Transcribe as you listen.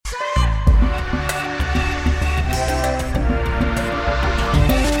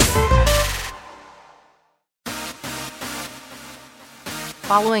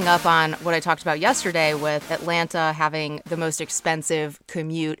Following up on what I talked about yesterday with Atlanta having the most expensive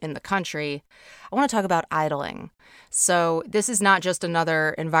commute in the country, I want to talk about idling. So, this is not just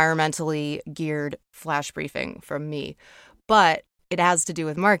another environmentally geared flash briefing from me, but it has to do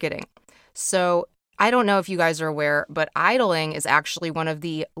with marketing. So, I don't know if you guys are aware, but idling is actually one of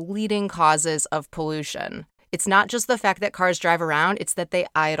the leading causes of pollution. It's not just the fact that cars drive around, it's that they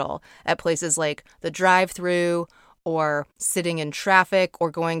idle at places like the drive-through or sitting in traffic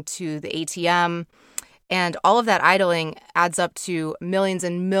or going to the ATM. And all of that idling adds up to millions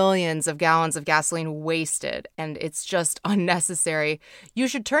and millions of gallons of gasoline wasted, and it's just unnecessary. You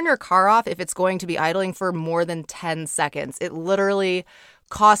should turn your car off if it's going to be idling for more than 10 seconds. It literally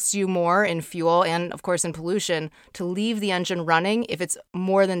costs you more in fuel and, of course, in pollution to leave the engine running if it's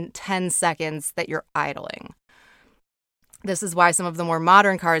more than 10 seconds that you're idling. This is why some of the more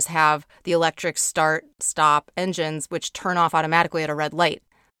modern cars have the electric start-stop engines, which turn off automatically at a red light.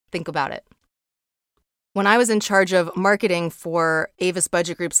 Think about it. When I was in charge of marketing for Avis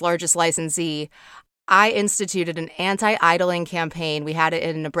Budget Group's largest licensee, I instituted an anti-idling campaign. We had it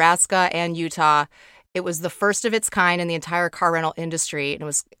in Nebraska and Utah. It was the first of its kind in the entire car rental industry, and it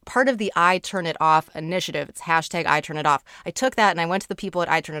was part of the I Turn It Off initiative. It's hashtag I Turn It Off. I took that and I went to the people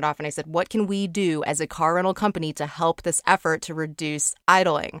at I Turn It Off and I said, what can we do as a car rental company to help this effort to reduce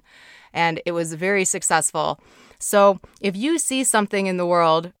idling? And it was very successful. So if you see something in the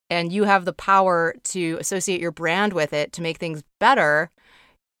world and you have the power to associate your brand with it to make things better,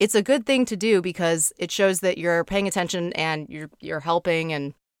 it's a good thing to do because it shows that you're paying attention and you're helping,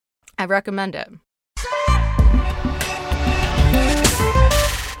 and I recommend it.